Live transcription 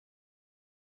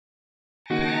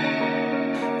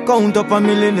Count up a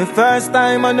million the first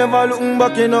time. I never looking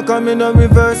back, you know, come in a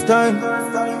reverse time.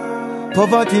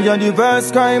 Poverty a the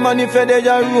worst crime, and if you're there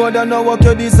your road, I know what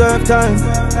you deserve time.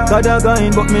 God a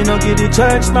guide, but me no give the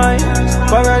church mine.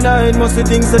 Paranoid, must the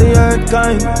things of the earth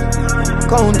kind.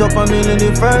 Count up a million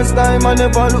the first time, I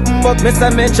never looking back. Me say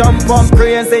me jump up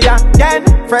crazy again.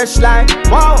 Fresh like,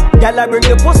 wow, girl I bring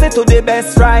your pussy to the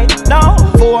best right now.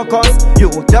 Focus,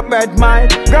 you the bread mine.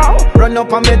 Grow, run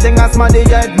up on me thing as my the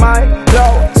head mine.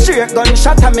 Low, straight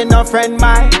gunshot and me no friend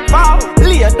mine. Wow,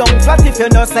 lay down flat if you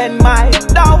no send mine.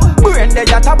 Now, brain there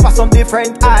you tap for some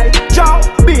different eye. Joe,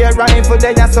 be a rifle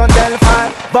there you so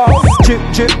delphi. Bow, chip,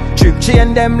 chip, chip,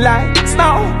 chain them lights.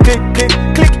 Now, click, click,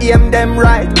 click, aim them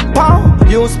right. Pow,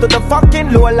 used to the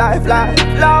fucking low life life.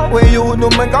 Low, where you know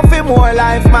me go for more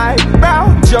life, my bro.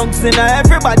 Junks in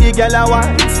everybody, girl I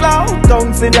want slow.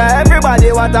 Tongues in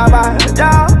everybody, what I buy.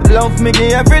 Yeah, love me,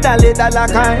 give every dollar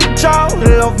kind. Chow,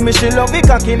 love me, she love me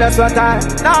cocky, that's what I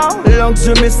know.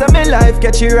 Luxury, me say me life,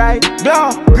 get you right.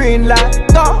 Glow, green light,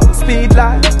 go, speed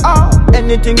light. Oh,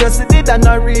 anything you see it and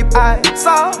not reap I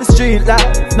saw the street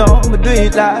life, no, me do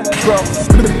it like bro.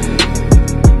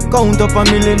 Count up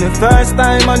a million the first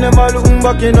time. I never looking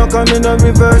back, you know, come in a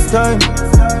reverse time.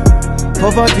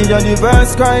 Poverty a the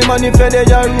worst crime, and if you're there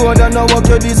your road, I know what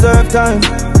you deserve time.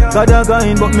 God a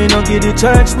guide, but me no give the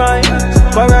church mine.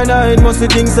 Paranoid, must the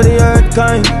things of the earth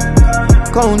kind.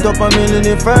 Count up a million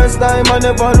the first time, I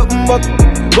never looking back.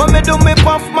 When me do me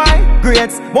puff my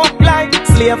grades, walk like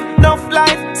slave, enough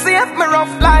life, save me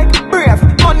rough like brave.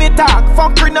 Money talk,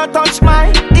 fuck we no touch my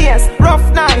ears. Rough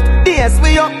night, days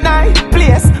we up night,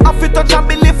 place. I fit touch and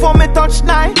believe for me touch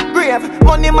night. Grave,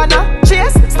 money man a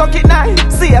chase, stuck it night,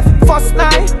 safe, first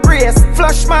night, race.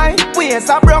 Flush my ways,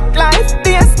 I broke life,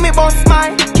 days me bust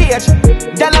my cage.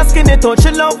 Dollar skinny touch,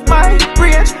 you love my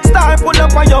rage. Star pull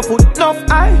up on your foot, enough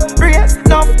eye, race,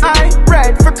 enough eye.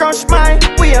 Red for crush my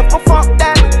wave, for fuck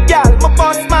them. Girl, my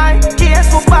bust my case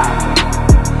for back.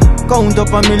 Count up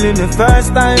a million the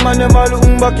first time. I never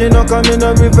looking back, you know, come in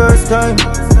a reverse time.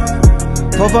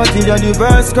 Poverty a the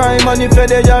worst crime, and if you're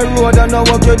there your road, I know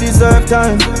what you deserve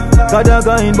time. God a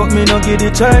guide, but me no give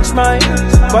the church mine.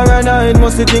 Paranoid,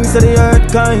 must the things of the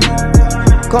earth kind.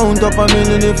 Count up a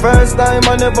million the first time,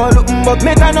 I never looking back.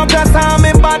 Me turn up your time,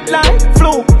 me bad line.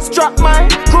 Flu, strap my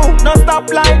crew, no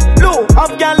stop line. Blue,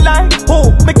 up your line,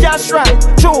 who, me cash right.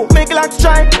 True, me Glock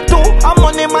strike. Two, I'm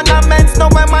money man, I'm men's,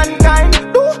 no way mankind.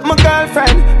 Do, my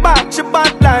girlfriend, bad, she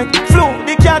bad like. Flu,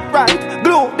 the cat right.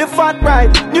 Glue, the fat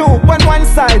right. New, when one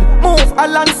side, move,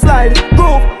 a landslide.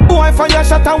 Groove, boy for your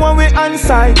shot and when we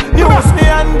inside. News me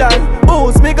and I,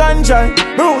 boost me ganja.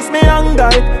 Bruise me anger,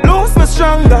 lose me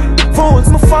stronger. Fools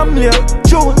me family,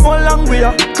 choose more long we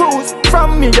are. Cruise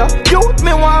from me, youth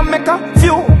me want make a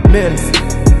few bills.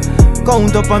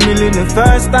 Count up a million the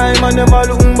first time. I never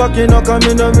looking back, you know, come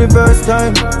in a reverse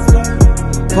time.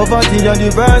 Poverty a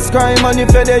the worst crime, and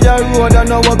if you're there your road, I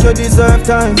know what you deserve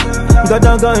time. God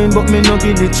a guide, but me no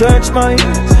give the church mine.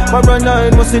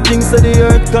 Paranoid, must the things of the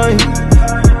earth kind.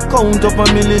 Count up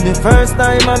a million the first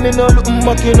time, and me no looking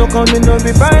back, you know, come in a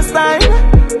reverse time.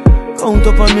 Count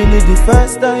up a million the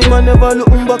first time, I never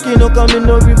looking back, you know, come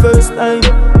in a reverse time.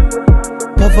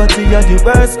 Poverty a the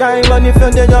worst crime, and if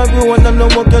you're there your road, I know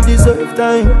what you deserve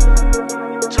time.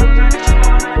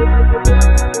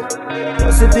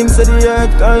 What's the things of the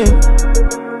earth kind?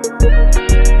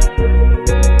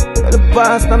 The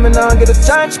past, I me now get a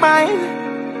church mine.